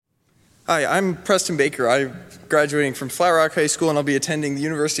Hi, I'm Preston Baker. I'm graduating from Flat Rock High School, and I'll be attending the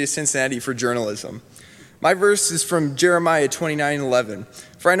University of Cincinnati for journalism. My verse is from Jeremiah 29:11.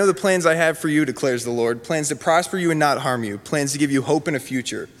 For I know the plans I have for you, declares the Lord, plans to prosper you and not harm you, plans to give you hope and a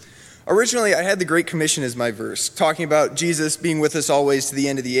future. Originally, I had the Great Commission as my verse, talking about Jesus being with us always to the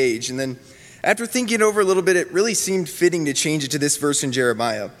end of the age. And then after thinking over a little bit, it really seemed fitting to change it to this verse in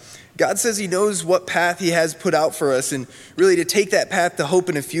Jeremiah. God says he knows what path he has put out for us and really to take that path to hope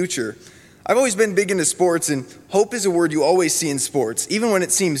and a future. I've always been big into sports, and hope is a word you always see in sports, even when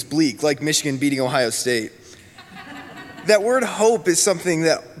it seems bleak, like Michigan beating Ohio State. That word hope is something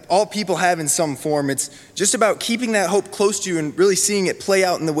that all people have in some form. It's just about keeping that hope close to you and really seeing it play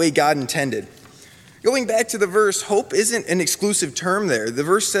out in the way God intended. Going back to the verse, hope isn't an exclusive term there. The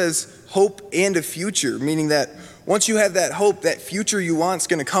verse says hope and a future, meaning that once you have that hope, that future you want is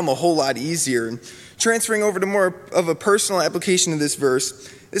going to come a whole lot easier. And transferring over to more of a personal application of this verse,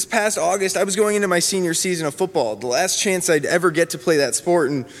 this past August, I was going into my senior season of football, the last chance I'd ever get to play that sport,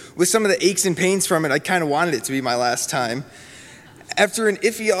 and with some of the aches and pains from it, I kind of wanted it to be my last time. After an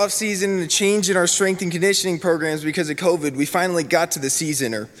iffy offseason and a change in our strength and conditioning programs because of COVID, we finally got to the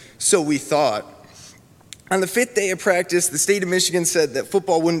season, or so we thought. On the 5th day of practice, the state of Michigan said that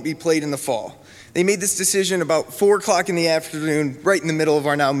football wouldn't be played in the fall. They made this decision about 4 o'clock in the afternoon, right in the middle of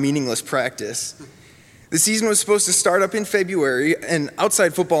our now meaningless practice. The season was supposed to start up in February, and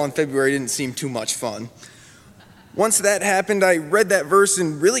outside football in February didn't seem too much fun. Once that happened, I read that verse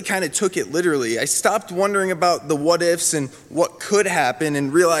and really kind of took it literally. I stopped wondering about the what ifs and what could happen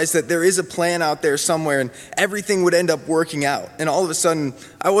and realized that there is a plan out there somewhere and everything would end up working out. And all of a sudden,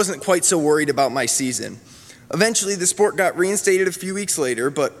 I wasn't quite so worried about my season. Eventually, the sport got reinstated a few weeks later,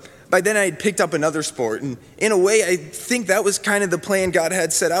 but by then I had picked up another sport, and in a way, I think that was kind of the plan God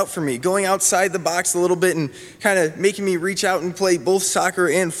had set out for me, going outside the box a little bit and kind of making me reach out and play both soccer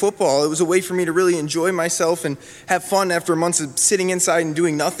and football. It was a way for me to really enjoy myself and have fun after months of sitting inside and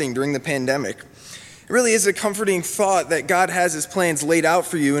doing nothing during the pandemic. It really is a comforting thought that God has his plans laid out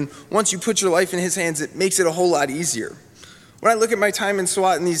for you, and once you put your life in his hands, it makes it a whole lot easier. When I look at my time in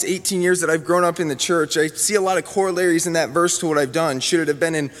SWAT in these 18 years that I've grown up in the church, I see a lot of corollaries in that verse to what I've done. Should it have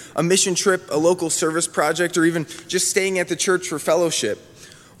been in a mission trip, a local service project, or even just staying at the church for fellowship?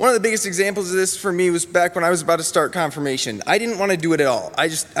 One of the biggest examples of this for me was back when I was about to start confirmation. I didn't want to do it at all. I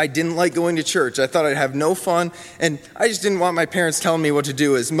didn't like going to church. I thought I'd have no fun, and I just didn't want my parents telling me what to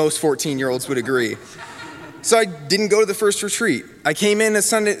do, as most 14-year-olds would agree. So I didn't go to the first retreat. I came in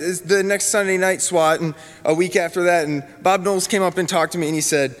the next Sunday night SWAT, and a week after that, and Bob Knowles came up and talked to me, and he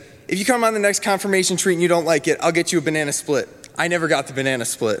said, if you come on the next confirmation retreat and you don't like it, I'll get you a banana split. I never got the banana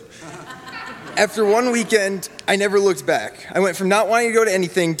split. After one weekend, I never looked back. I went from not wanting to go to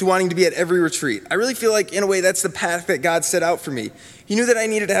anything to wanting to be at every retreat. I really feel like, in a way, that's the path that God set out for me. He knew that I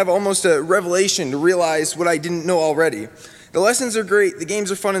needed to have almost a revelation to realize what I didn't know already. The lessons are great, the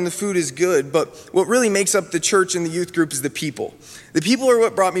games are fun, and the food is good, but what really makes up the church and the youth group is the people. The people are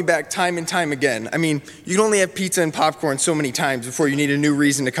what brought me back time and time again. I mean, you can only have pizza and popcorn so many times before you need a new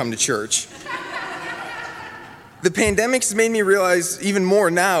reason to come to church. The pandemic has made me realize even more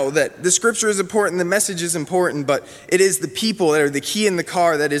now that the scripture is important, the message is important, but it is the people that are the key in the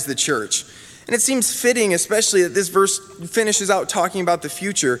car that is the church. And it seems fitting, especially that this verse finishes out talking about the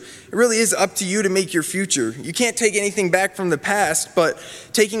future. It really is up to you to make your future. You can't take anything back from the past, but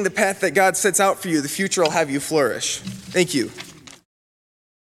taking the path that God sets out for you, the future will have you flourish. Thank you.